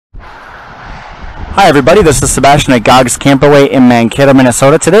Hi everybody, this is Sebastian at Gogg's Camperway in Mankato,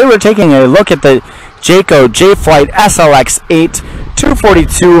 Minnesota. Today we're taking a look at the Jayco Jay Flight SLX 8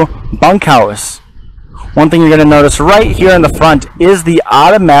 242 bunkhouse. One thing you're going to notice right here in the front is the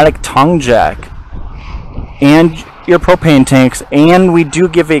automatic tongue jack and your propane tanks, and we do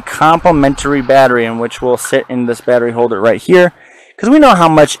give a complimentary battery in which will sit in this battery holder right here, because we know how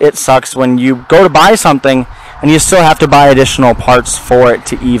much it sucks when you go to buy something and you still have to buy additional parts for it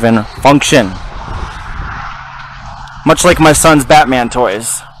to even function. Much like my son's Batman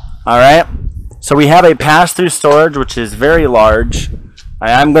toys. Alright? So we have a pass-through storage, which is very large.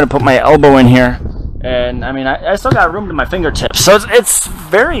 I'm going to put my elbow in here. And, I mean, I still got room to my fingertips. So it's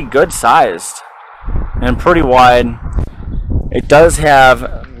very good sized. And pretty wide. It does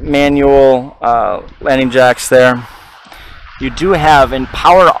have manual landing jacks there. You do have a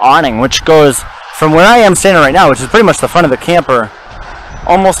power awning, which goes from where I am standing right now, which is pretty much the front of the camper,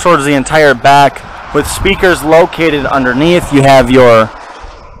 almost towards the entire back. With speakers located underneath, you have your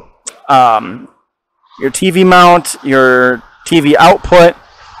TV mount, your TV output,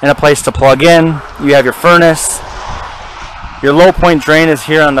 and a place to plug in. You have your furnace. Your low point drain is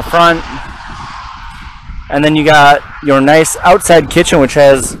here on the front. And then you got your nice outside kitchen, which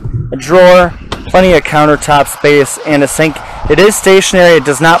has a drawer, plenty of countertop space, and a sink. It is stationary, it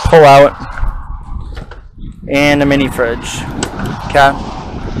does not pull out. And a mini fridge. Okay.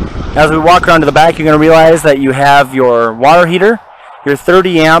 As we walk around to the back, you're going to realize that you have your water heater, your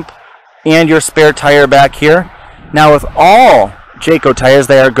 30 amp, and your spare tire back here. Now with all Jayco tires,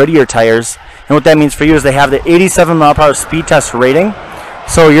 they are Goodyear tires. And what that means for you is they have the 87 mile per hour speed test rating.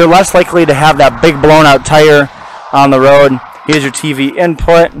 So you're less likely to have that big blown out tire on the road. Here's your TV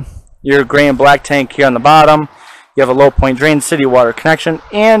input, your gray and black tank here on the bottom. You have a low point drain, city water connection,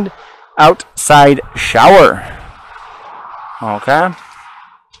 and outside shower. Okay.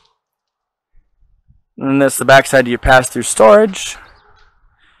 And this is the back side of your pass-through storage.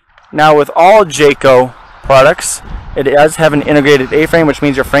 Now with all Jayco products, it does have an integrated A-frame, which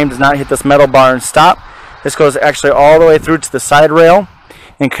means your frame does not hit this metal bar and stop. This goes actually all the way through to the side rail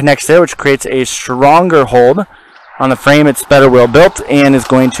and connects there, which creates a stronger hold on the frame. It's better well built and is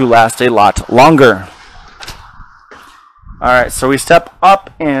going to last a lot longer. Alright, so we step up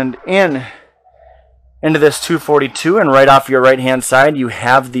and into this 242, and right off your right hand side you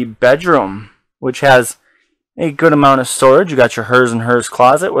have the bedroom, which has a good amount of storage. You got your hers and hers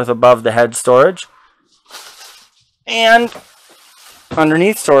closet with above the head storage, and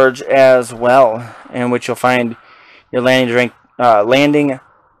underneath storage as well, in which you'll find your landing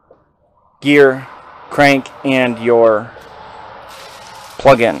gear, crank, and your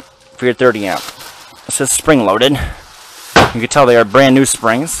plug-in for your 30 amp. This is spring loaded. You can tell they are brand new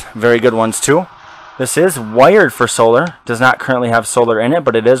springs, very good ones too. This is wired for solar. Does not currently have solar in it,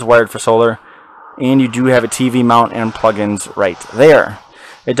 but it is wired for solar. And you do have a TV mount and plugins right there.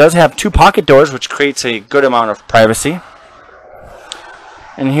 It does have two pocket doors, which creates a good amount of privacy.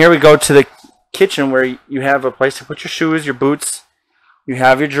 And here we go to the kitchen, where you have a place to put your shoes, your boots. You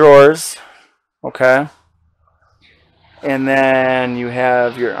have your drawers, okay. And then you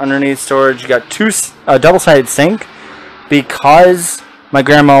have your underneath storage. You got a double-sided sink, because my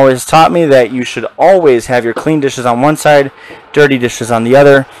grandma always taught me that you should always have your clean dishes on one side, dirty dishes on the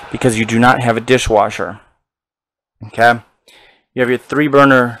other, because you do not have a dishwasher. Okay? You have your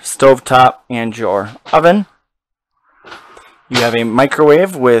 3-burner stovetop and your oven. You have a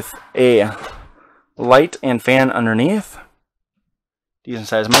microwave with a light and fan underneath. Decent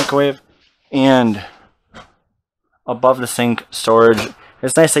sized microwave. And above the sink storage.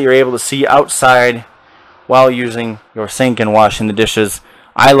 It's nice that you're able to see outside while using your sink and washing the dishes.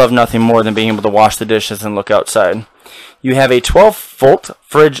 I love nothing more than being able to wash the dishes and look outside. You have a 12-volt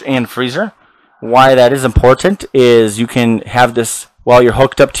fridge and freezer. Why that is important is you can have this while you're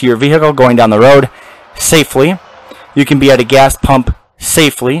hooked up to your vehicle going down the road safely. You can be at a gas pump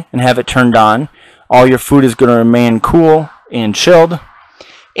safely and have it turned on. All your food is going to remain cool and chilled.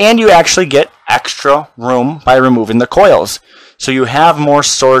 And you actually get extra room by removing the coils. So you have more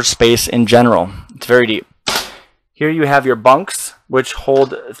storage space in general. It's very deep. Here you have your bunks, which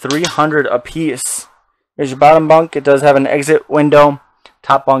hold 300 apiece. Here's your bottom bunk. It does have an exit window.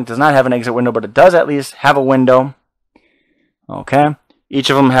 Top bunk does not have an exit window, but it does at least have a window. Okay.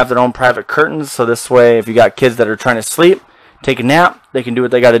 Each of them have their own private curtains, so this way, if you got kids that are trying to sleep, take a nap, they can do what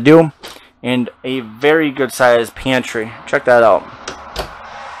they got to do. And a very good sized pantry. Check that out.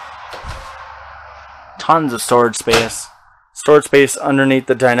 Tons of storage space. Storage space underneath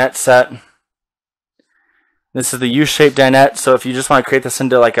the dinette set. This is the U-shaped dinette, so if you just want to create this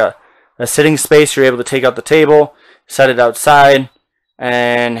into like a sitting space, you're able to take out the table, set it outside,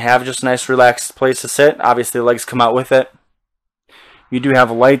 and have just a nice relaxed place to sit. Obviously the legs come out with it. You do have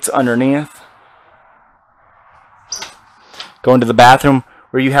lights underneath. Go into the bathroom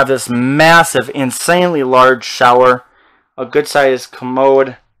where you have this massive, insanely large shower, a good sized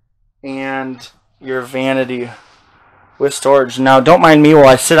commode, and your vanity with storage. Now don't mind me while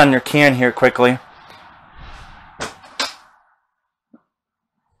I sit on your can here quickly.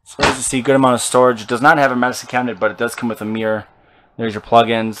 So as you see, good amount of storage. It does not have a medicine cabinet, but it does come with a mirror. There's your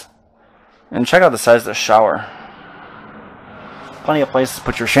plug-ins. And check out the size of the shower. Plenty of places to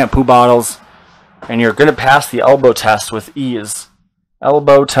put your shampoo bottles. And you're going to pass the elbow test with ease.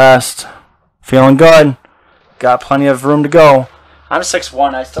 Elbow test. Feeling good. Got plenty of room to go. I'm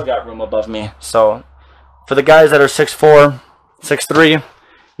 6'1". I still got room above me. So for the guys that are 6'4", 6'3",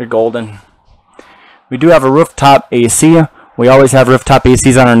 you're golden. We do have a rooftop AC. We always have rooftop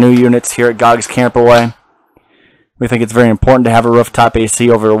ACs on our new units here at Gogg's Camperway. We think it's very important to have a rooftop AC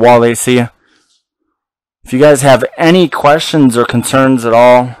over a wall AC. If you guys have any questions or concerns at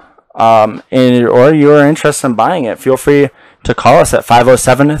all, or you're interested in buying it, feel free to call us at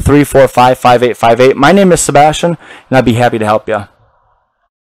 507-345-5858. My name is Sebastian, and I'd be happy to help you.